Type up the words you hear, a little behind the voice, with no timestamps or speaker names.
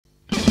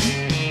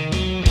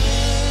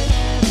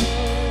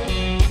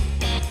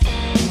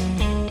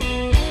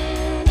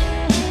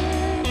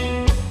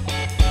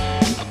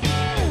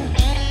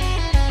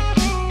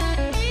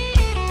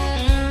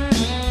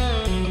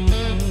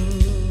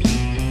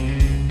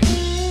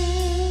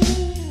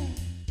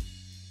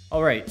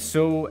Alright,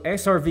 so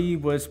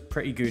SRV was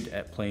pretty good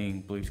at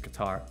playing blues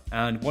guitar,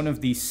 and one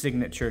of the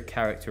signature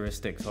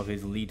characteristics of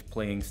his lead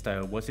playing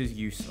style was his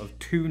use of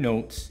two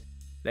notes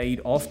that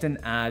he'd often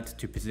add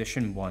to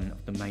position 1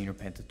 of the minor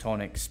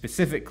pentatonic,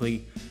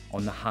 specifically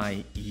on the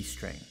high E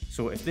string.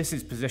 So if this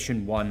is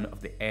position 1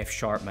 of the F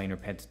sharp minor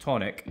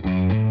pentatonic,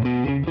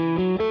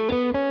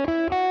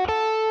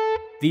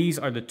 these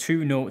are the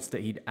two notes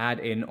that he'd add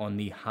in on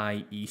the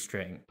high E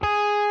string.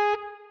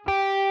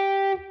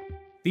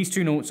 These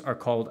two notes are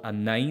called a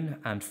 9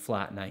 and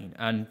flat 9,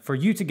 and for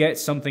you to get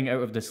something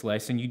out of this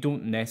lesson, you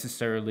don't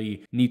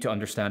necessarily need to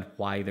understand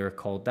why they're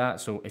called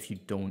that, so if you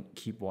don't,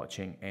 keep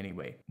watching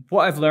anyway.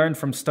 What I've learned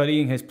from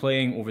studying his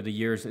playing over the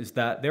years is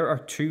that there are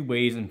two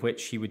ways in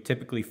which he would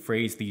typically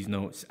phrase these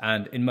notes,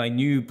 and in my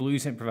new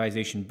blues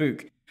improvisation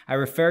book, I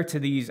refer to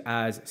these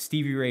as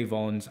Stevie Ray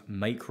Vaughan's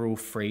micro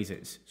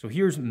phrases. So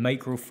here's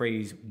micro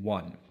phrase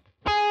 1,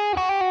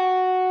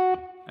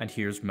 and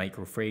here's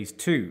micro phrase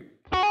 2.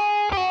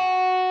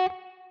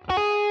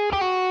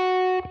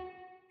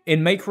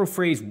 In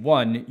microphrase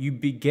 1, you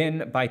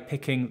begin by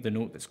picking the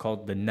note that's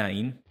called the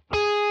 9,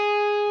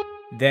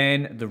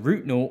 then the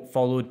root note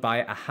followed by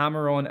a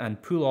hammer-on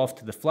and pull-off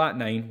to the flat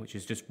 9, which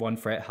is just 1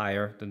 fret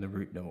higher than the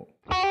root note.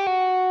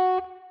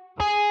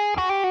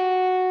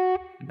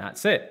 And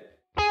that's it.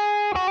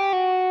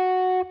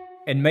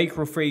 In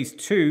microphrase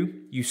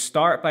 2, you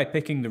start by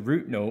picking the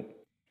root note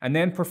and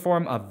then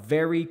perform a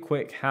very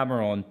quick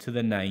hammer-on to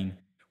the 9,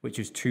 which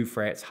is 2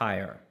 frets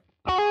higher.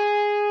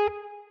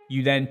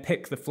 You then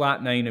pick the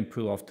flat 9 and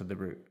pull off to the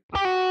root.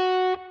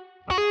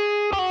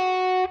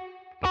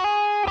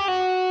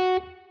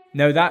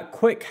 Now that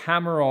quick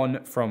hammer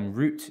on from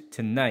root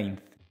to 9th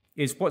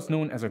is what's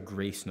known as a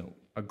grace note.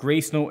 A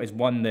grace note is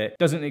one that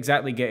doesn't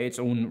exactly get its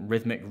own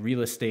rhythmic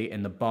real estate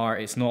in the bar.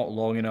 It's not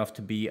long enough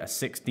to be a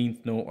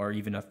 16th note or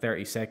even a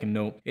 32nd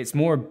note. It's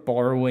more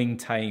borrowing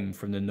time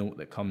from the note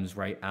that comes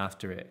right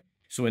after it.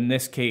 So in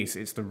this case,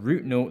 it's the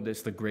root note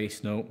that's the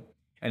grace note,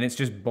 and it's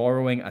just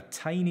borrowing a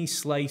tiny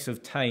slice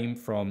of time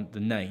from the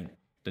 9,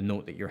 the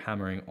note that you're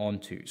hammering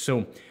onto.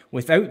 So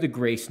without the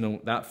grace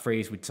note, that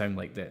phrase would sound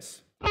like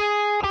this.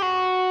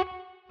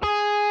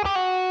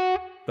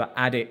 But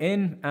add it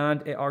in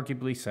and it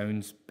arguably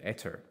sounds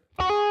better.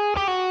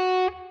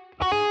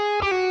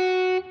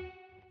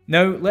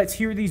 Now let's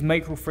hear these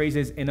micro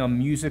phrases in a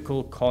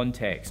musical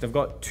context. I've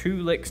got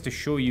 2 licks to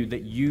show you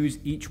that use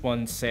each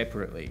one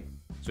separately.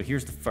 So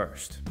here's the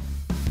first.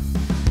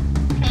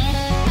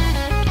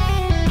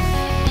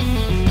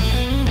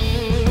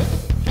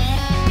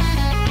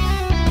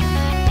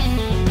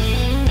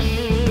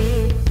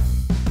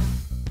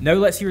 Now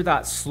let's hear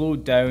that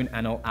slowed down,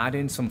 and I'll add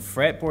in some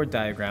fretboard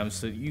diagrams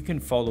so that you can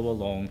follow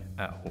along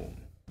at home.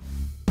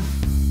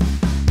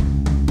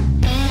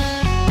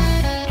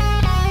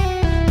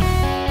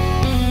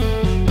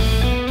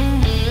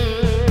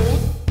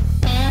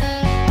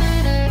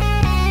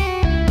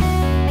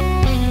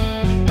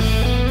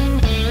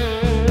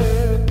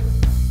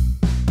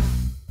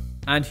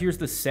 And here's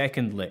the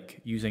second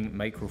lick using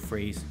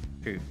microphrase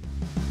 2.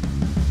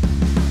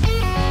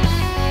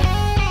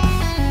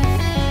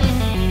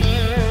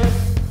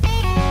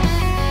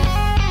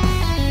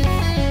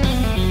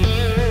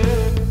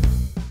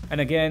 And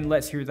again,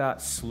 let's hear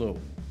that slow.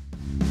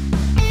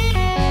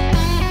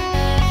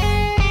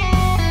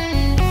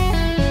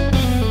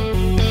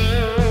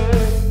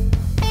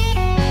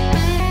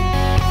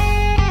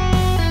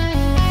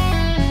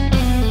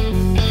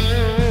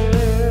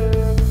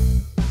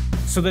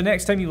 So the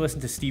next time you listen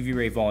to Stevie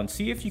Ray Vaughan,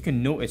 see if you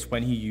can notice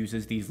when he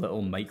uses these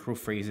little micro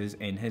phrases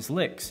in his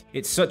licks.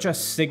 It's such a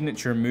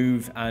signature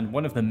move and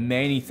one of the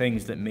many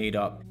things that made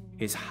up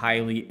his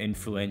highly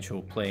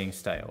influential playing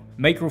style.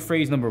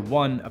 Microphrase number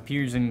 1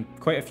 appears in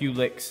quite a few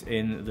licks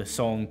in the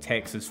song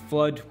Texas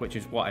Flood, which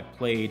is what I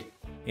played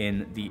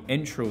in the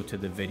intro to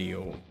the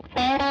video.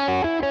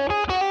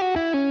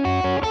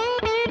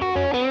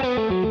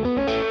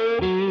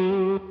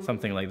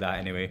 Something like that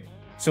anyway.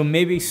 So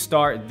maybe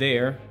start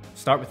there,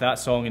 start with that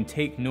song and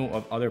take note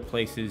of other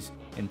places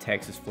in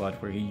Texas Flood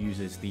where he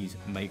uses these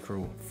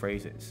micro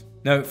phrases.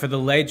 Now, for the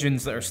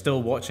legends that are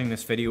still watching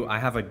this video, I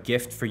have a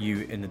gift for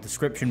you in the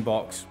description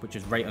box, which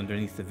is right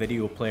underneath the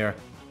video player.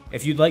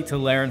 If you'd like to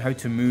learn how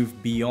to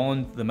move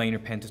beyond the minor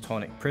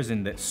pentatonic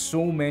prison that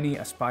so many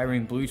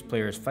aspiring blues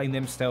players find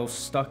themselves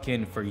stuck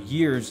in for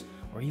years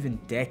or even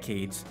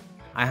decades,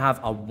 I have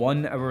a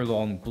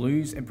 1-hour-long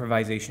blues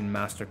improvisation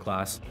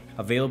masterclass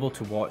available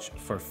to watch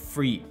for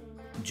free.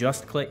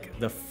 Just click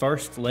the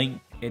first link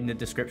in the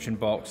description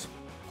box,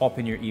 pop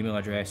in your email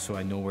address so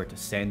I know where to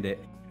send it,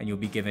 and you'll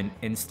be given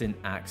instant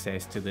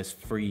access to this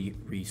free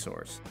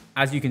resource.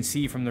 As you can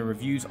see from the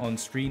reviews on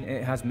screen,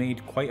 it has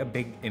made quite a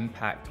big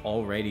impact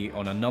already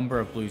on a number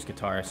of blues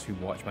guitarists who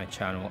watch my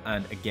channel,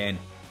 and again,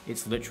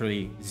 it's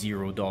literally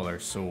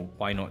 $0, so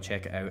why not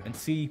check it out and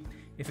see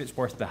if it's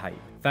worth the hype.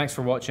 Thanks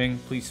for watching,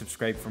 please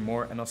subscribe for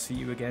more, and I'll see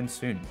you again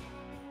soon.